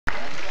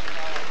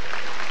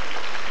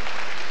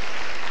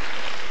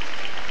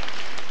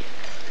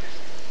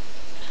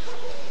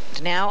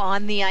And now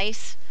on the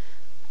ice,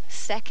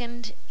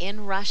 second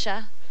in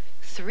Russia,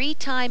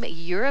 three-time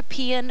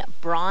European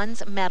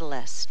bronze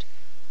medalist.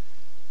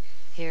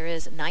 Here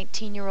is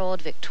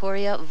 19-year-old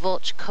Viktoria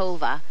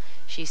Volchkova.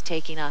 She's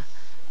taking a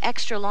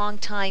extra long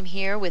time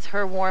here with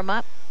her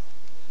warm-up.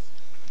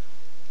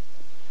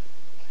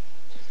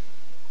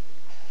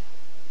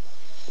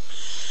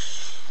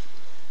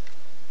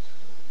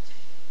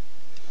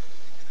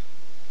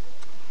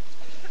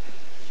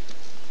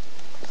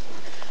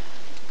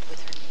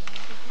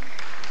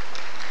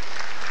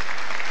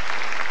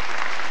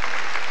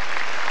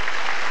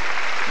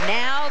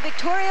 Now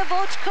Viktoria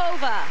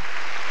Volchkova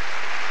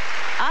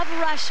of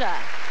Russia,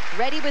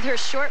 ready with her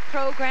short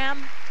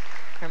program,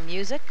 her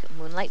music,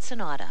 Moonlight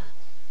Sonata.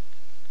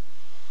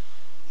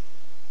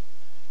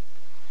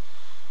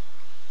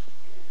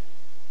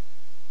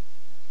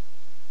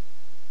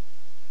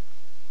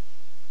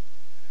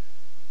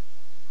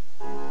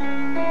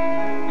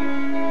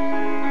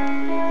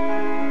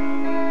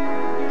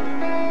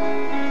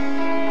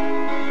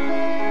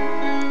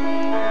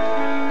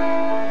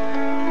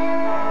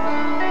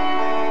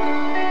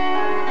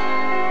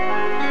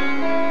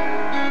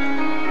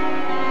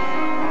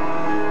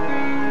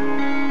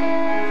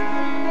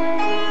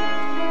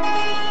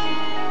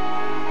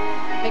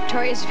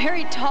 Viktoria is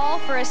very tall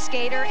for a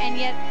skater, and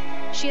yet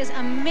she has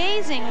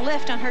amazing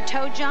lift on her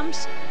toe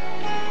jumps.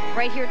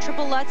 Right here,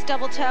 triple Lutz,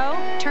 double toe,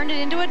 turned it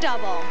into a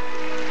double.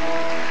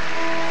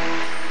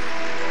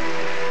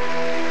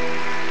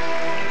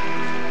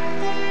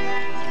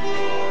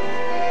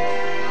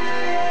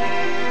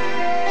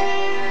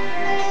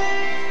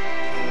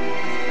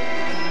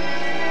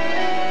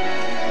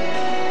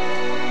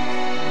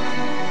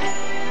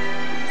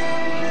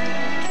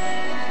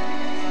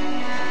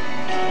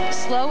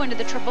 Slow into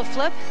the triple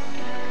flip.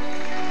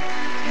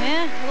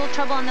 A little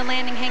trouble on the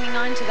landing, hanging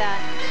on to that.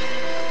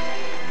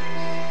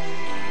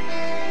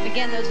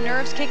 Again, those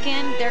nerves kick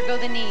in, there go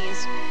the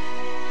knees.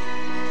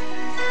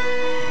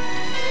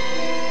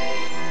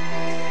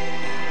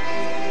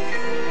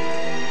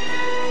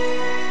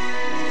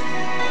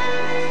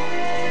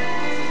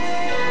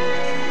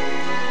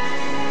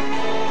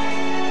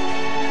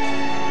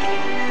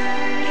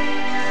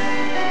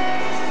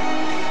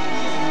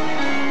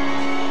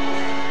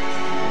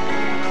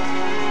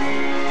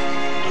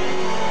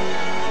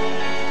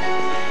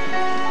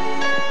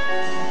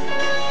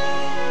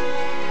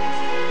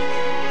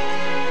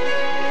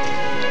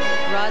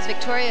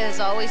 Viktoria has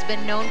always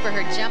been known for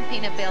her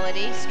jumping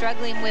ability,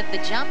 struggling with the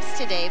jumps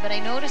today, but I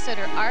noticed that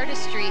her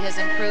artistry has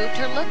improved.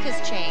 Her look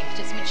has changed.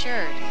 It's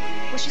matured.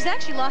 Well, she's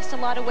actually lost a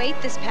lot of weight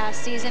this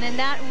past season, and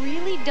that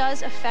really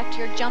does affect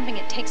your jumping.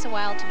 It takes a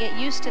while to get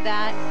used to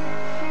that.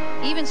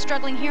 Even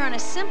struggling here on a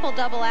simple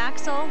double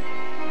axel.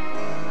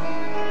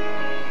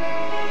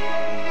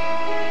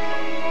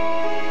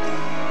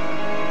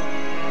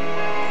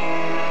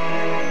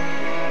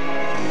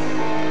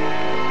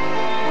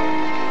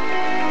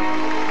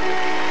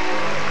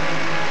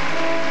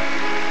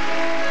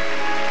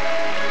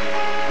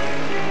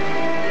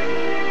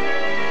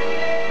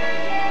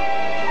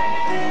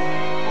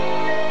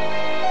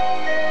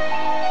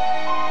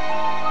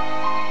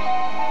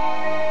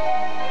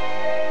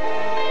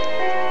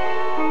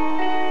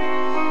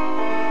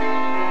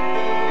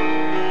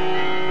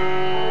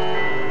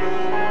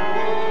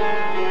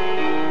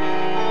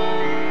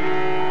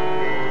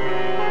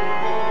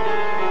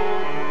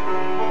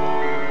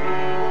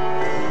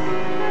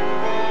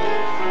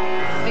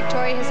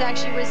 Viktoria has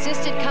actually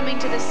resisted coming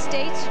to the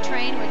States to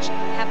train, which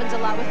happens a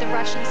lot with the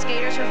Russian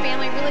skaters. Her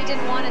family really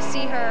didn't want to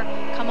see her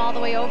come all the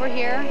way over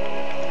here.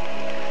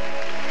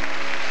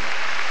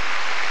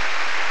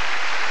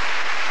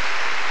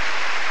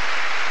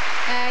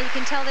 You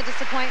can tell the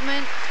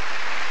disappointment.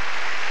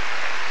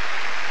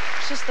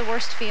 It's just the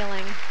worst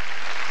feeling.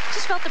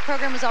 Just felt the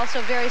program was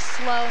also very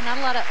slow, not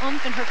a lot of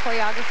oomph in her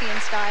choreography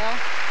and style.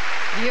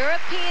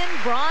 European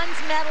bronze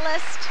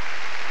medalist